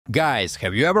Guys,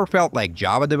 have you ever felt like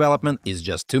Java development is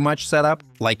just too much setup?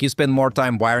 Like you spend more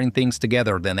time wiring things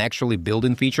together than actually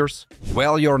building features?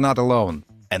 Well, you're not alone.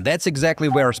 And that's exactly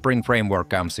where Spring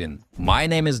Framework comes in. My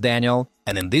name is Daniel,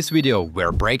 and in this video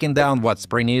we're breaking down what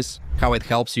Spring is, how it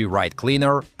helps you write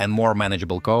cleaner and more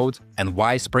manageable code, and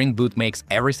why Spring Boot makes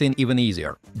everything even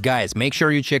easier. Guys, make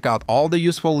sure you check out all the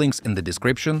useful links in the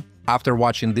description after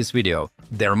watching this video.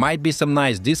 There might be some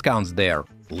nice discounts there.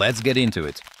 Let's get into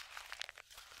it.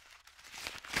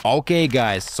 Okay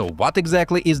guys, so what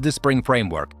exactly is the Spring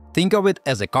Framework? Think of it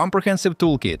as a comprehensive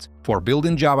toolkit for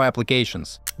building Java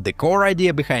applications. The core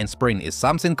idea behind Spring is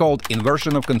something called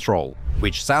inversion of control,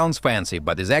 which sounds fancy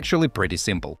but is actually pretty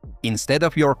simple. Instead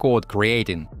of your code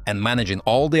creating and managing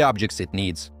all the objects it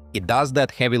needs, it does that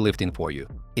heavy lifting for you.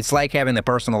 It's like having a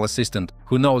personal assistant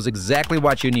who knows exactly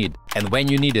what you need and when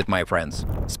you need it, my friends.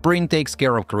 Spring takes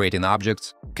care of creating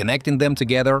objects, connecting them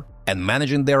together, and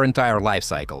managing their entire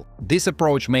lifecycle. This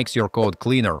approach makes your code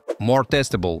cleaner, more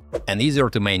testable, and easier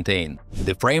to maintain.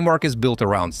 The framework is built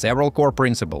around several core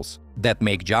principles that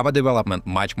make Java development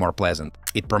much more pleasant.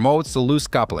 It promotes loose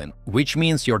coupling, which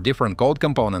means your different code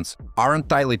components aren't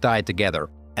tightly tied together.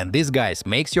 And this, guys,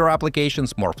 makes your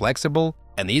applications more flexible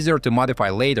and easier to modify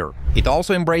later. It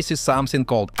also embraces something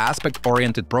called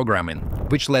aspect-oriented programming,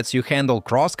 which lets you handle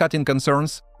cross-cutting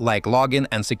concerns like logging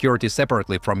and security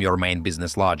separately from your main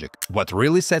business logic. What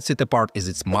really sets it apart is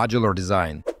its modular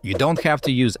design. You don't have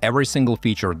to use every single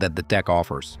feature that the tech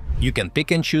offers. You can pick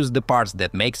and choose the parts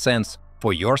that make sense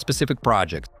for your specific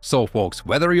project. So folks,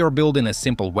 whether you're building a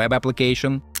simple web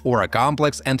application or a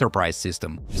complex enterprise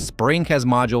system, Spring has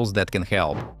modules that can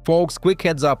help. Folks, quick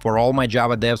heads up for all my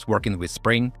Java devs working with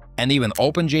Spring and even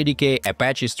OpenJDK,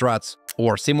 Apache Struts,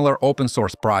 or similar open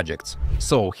source projects.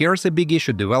 So here's a big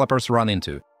issue developers run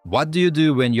into. What do you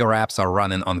do when your apps are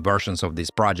running on versions of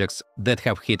these projects that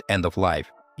have hit end of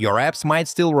life? Your apps might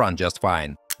still run just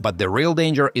fine, but the real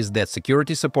danger is that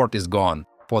security support is gone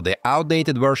for the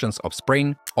outdated versions of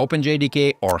Spring,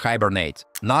 OpenJDK, or Hibernate,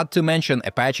 not to mention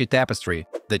Apache Tapestry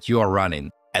that you are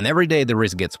running. And every day the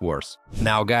risk gets worse.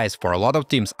 Now guys, for a lot of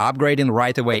teams, upgrading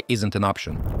right away isn't an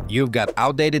option. You've got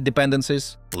outdated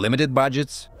dependencies, limited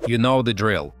budgets, you know the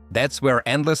drill. That's where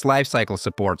Endless Lifecycle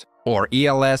Support, or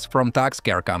ELS from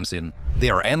TaxCare, comes in.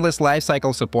 Their Endless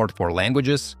Lifecycle Support for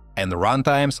languages and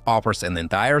runtimes offers an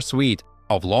entire suite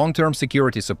of long-term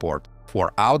security support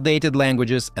for outdated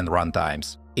languages and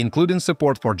runtimes, including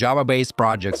support for Java-based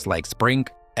projects like Spring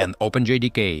and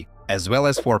OpenJDK, as well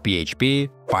as for PHP,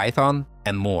 Python,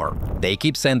 and more. They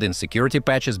keep sending security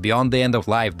patches beyond the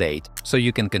end-of-life date, so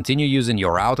you can continue using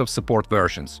your out-of-support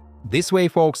versions. This way,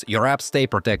 folks, your apps stay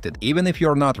protected even if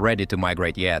you're not ready to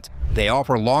migrate yet. They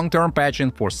offer long-term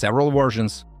patching for several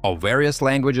versions of various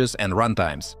languages and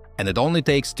runtimes, and it only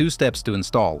takes 2 steps to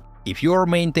install. If you're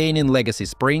maintaining legacy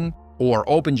Spring or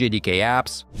OpenJDK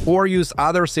apps, or use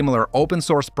other similar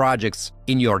open-source projects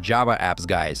in your Java apps,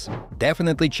 guys,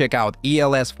 definitely check out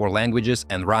ELS for languages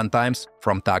and runtimes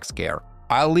from TaxCare.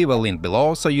 I'll leave a link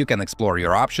below so you can explore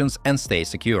your options and stay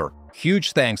secure.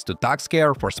 Huge thanks to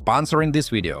TaxCare for sponsoring this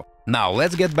video. Now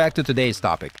let's get back to today's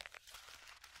topic.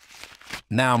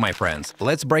 Now, my friends,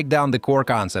 let's break down the core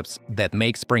concepts that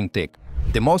make Spring tick.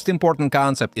 The most important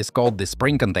concept is called the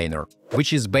Spring container,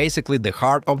 which is basically the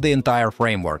heart of the entire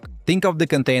framework. Think of the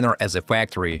container as a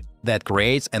factory that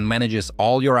creates and manages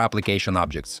all your application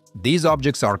objects. These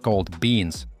objects are called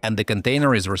beans, and the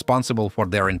container is responsible for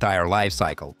their entire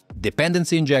lifecycle.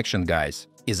 Dependency injection, guys,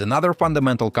 is another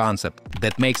fundamental concept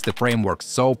that makes the framework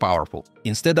so powerful.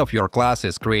 Instead of your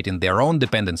classes creating their own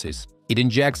dependencies, it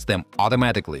injects them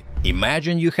automatically.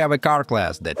 Imagine you have a car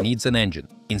class that needs an engine.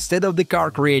 Instead of the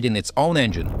car creating its own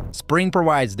engine, Spring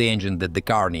provides the engine that the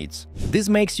car needs. This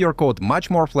makes your code much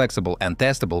more flexible and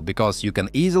testable because you can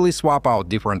easily swap out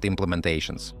different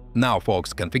implementations. Now,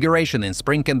 folks, configuration in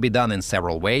Spring can be done in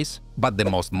several ways, but the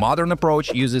most modern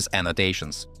approach uses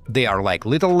annotations. They are like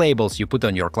little labels you put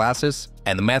on your classes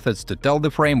and methods to tell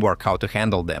the framework how to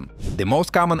handle them. The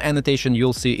most common annotation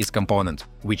you'll see is component,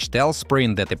 which tells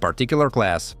Spring that a particular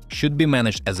class should be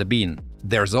managed as a bean.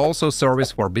 There's also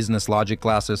service for business logic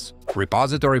classes,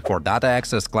 repository for data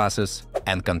access classes,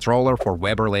 and controller for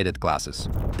web-related classes.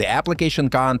 The application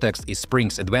context is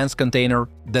Spring's advanced container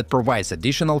that provides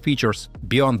additional features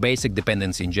beyond basic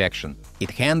dependency injection. It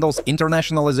handles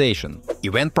internationalization,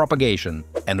 event propagation,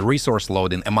 and resource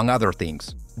loading, among other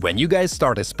things. When you guys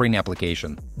start a Spring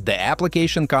application, the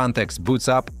application context boots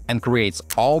up and creates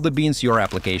all the beans your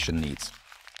application needs.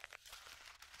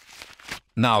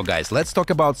 Now guys, let's talk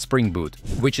about Spring Boot,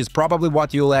 which is probably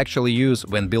what you'll actually use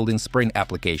when building Spring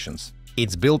applications.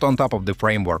 It's built on top of the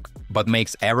framework, but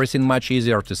makes everything much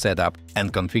easier to set up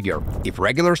and configure. If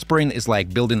regular Spring is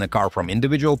like building a car from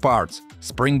individual parts,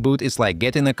 Spring Boot is like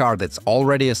getting a car that's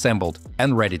already assembled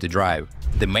and ready to drive.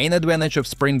 The main advantage of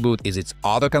Spring Boot is its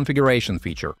auto-configuration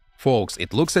feature. Folks,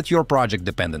 it looks at your project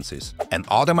dependencies and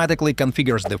automatically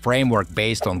configures the framework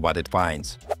based on what it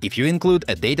finds. If you include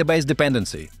a database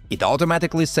dependency, it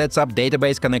automatically sets up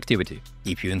database connectivity.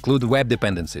 If you include web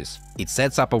dependencies, it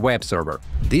sets up a web server.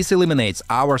 This eliminates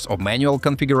hours of manual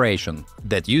configuration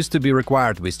that used to be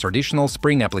required with traditional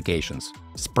Spring applications.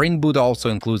 Spring Boot also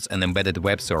includes an embedded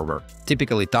web server,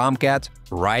 typically Tomcat,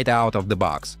 right out of the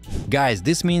box. Guys,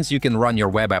 this means you can run your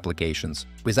web applications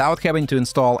without having to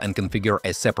install and configure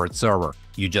a separate server.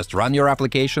 You just run your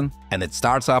application and it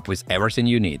starts up with everything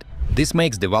you need. This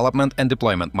makes development and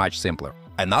deployment much simpler.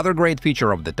 Another great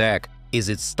feature of the tech is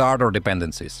its starter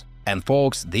dependencies. And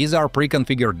folks, these are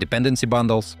pre-configured dependency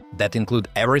bundles that include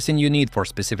everything you need for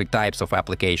specific types of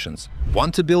applications.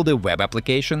 Want to build a web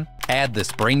application? Add the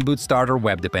Spring Boot Starter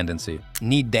web dependency.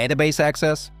 Need database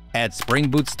access? Add Spring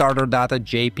Boot Starter Data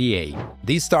JPA.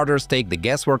 These starters take the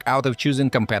guesswork out of choosing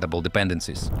compatible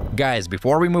dependencies. Guys,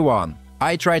 before we move on,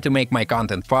 I try to make my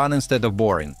content fun instead of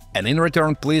boring. And in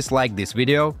return, please like this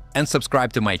video and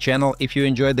subscribe to my channel if you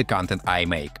enjoy the content I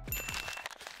make.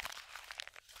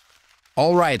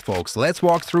 Alright folks, let's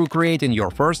walk through creating your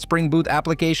first Spring Boot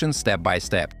application step by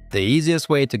step. The easiest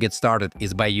way to get started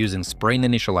is by using Spring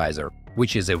Initializer,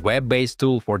 which is a web-based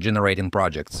tool for generating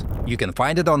projects. You can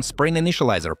find it on Spring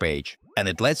Initializer page, and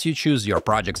it lets you choose your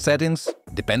project settings,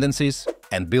 dependencies,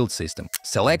 and build system.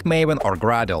 Select Maven or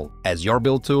Gradle as your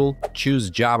build tool, choose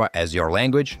Java as your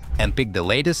language, and pick the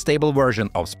latest stable version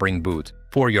of Spring Boot.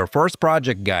 For your first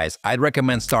project, guys, I'd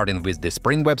recommend starting with the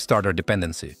Spring Web Starter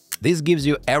dependency. This gives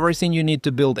you everything you need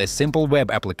to build a simple web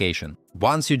application.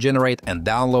 Once you generate and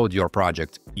download your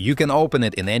project, you can open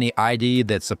it in any IDE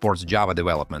that supports Java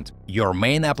development. Your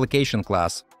main application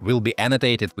class will be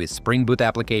annotated with Spring Boot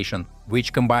application,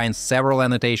 which combines several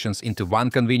annotations into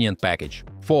one convenient package.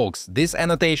 Folks, this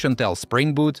annotation tells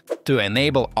Spring Boot to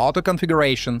enable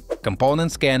auto-configuration,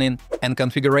 component scanning, and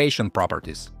configuration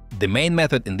properties. The main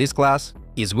method in this class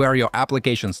is where your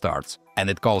application starts,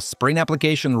 and it calls Spring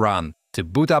Application Run to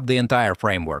boot up the entire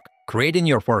framework. Creating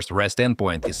your first REST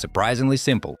endpoint is surprisingly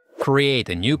simple. Create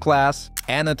a new class,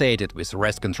 annotate it with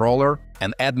REST controller,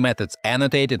 and add methods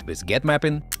annotated with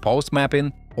getMapping,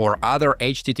 postmapping, or other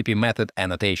HTTP method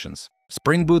annotations.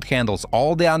 Spring Boot handles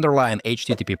all the underlying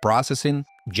HTTP processing,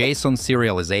 JSON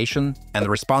serialization, and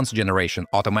response generation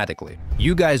automatically.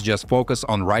 You guys just focus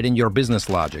on writing your business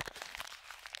logic.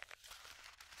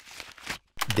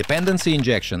 Dependency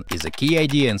injection is a key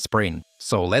idea in Spring,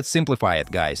 so let's simplify it,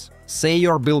 guys. Say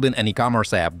you're building an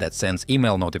e-commerce app that sends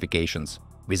email notifications.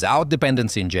 Without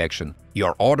dependency injection,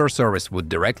 your order service would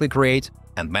directly create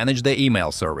and manage the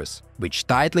email service, which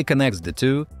tightly connects the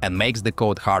two and makes the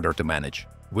code harder to manage.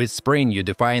 With Spring, you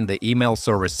define the email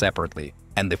service separately,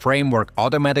 and the framework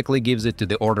automatically gives it to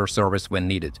the order service when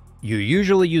needed. You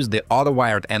usually use the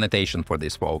auto-wired annotation for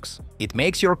this, folks. It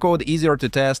makes your code easier to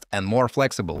test and more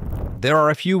flexible. There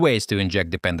are a few ways to inject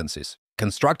dependencies.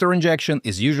 Constructor injection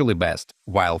is usually best,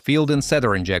 while field and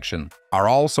setter injection are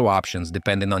also options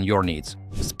depending on your needs.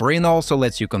 Spring also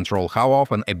lets you control how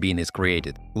often a bean is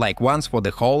created, like once for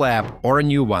the whole app or a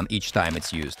new one each time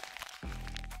it's used.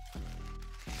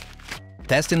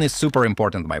 Testing is super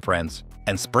important, my friends,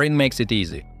 and Spring makes it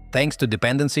easy. Thanks to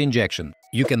dependency injection,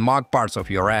 you can mock parts of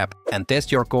your app and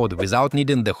test your code without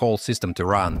needing the whole system to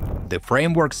run. The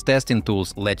framework's testing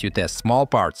tools let you test small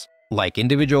parts, like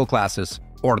individual classes,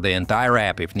 or the entire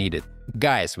app if needed.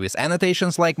 Guys, with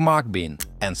annotations like mockbean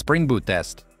and Spring Boot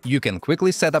test, you can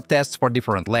quickly set up tests for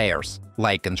different layers,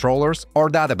 like controllers or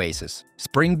databases.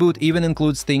 Spring Boot even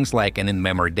includes things like an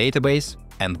in-memory database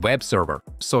and web server,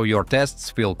 so your tests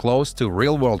feel close to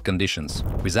real-world conditions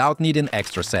without needing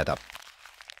extra setup.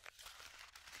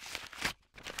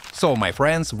 So, my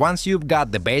friends, once you've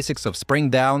got the basics of Spring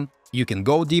down, you can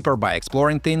go deeper by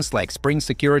exploring things like Spring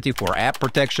Security for app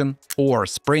protection or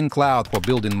Spring Cloud for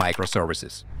building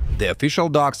microservices. The official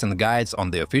docs and guides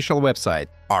on the official website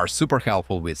are super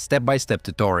helpful with step-by-step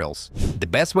tutorials. The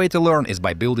best way to learn is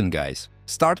by building, guys.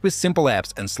 Start with simple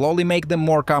apps and slowly make them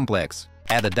more complex.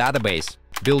 Add a database,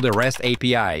 build a REST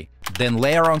API, then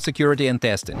layer on security and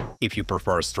testing. If you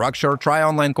prefer structure, try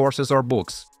online courses or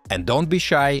books. And don't be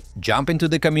shy, jump into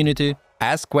the community,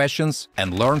 ask questions,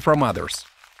 and learn from others.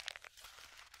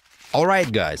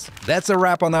 Alright guys, that's a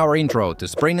wrap on our intro to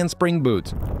Spring and Spring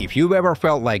Boot. If you've ever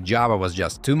felt like Java was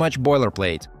just too much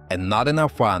boilerplate and not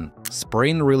enough fun,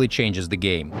 Spring really changes the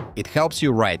game. It helps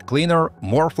you write cleaner,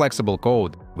 more flexible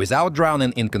code without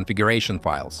drowning in configuration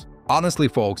files. Honestly,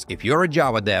 folks, if you're a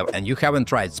Java dev and you haven't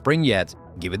tried Spring yet,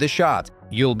 give it a shot.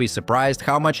 You'll be surprised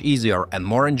how much easier and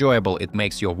more enjoyable it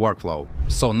makes your workflow.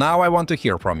 So now I want to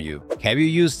hear from you. Have you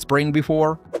used Spring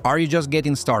before? Are you just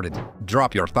getting started?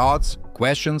 Drop your thoughts,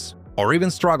 questions, or even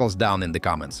struggles down in the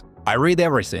comments. I read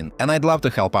everything, and I'd love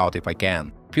to help out if I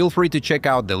can. Feel free to check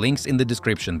out the links in the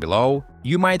description below.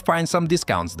 You might find some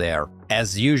discounts there.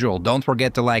 As usual, don't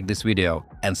forget to like this video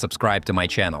and subscribe to my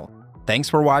channel. Thanks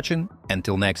for watching.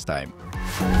 Until next time.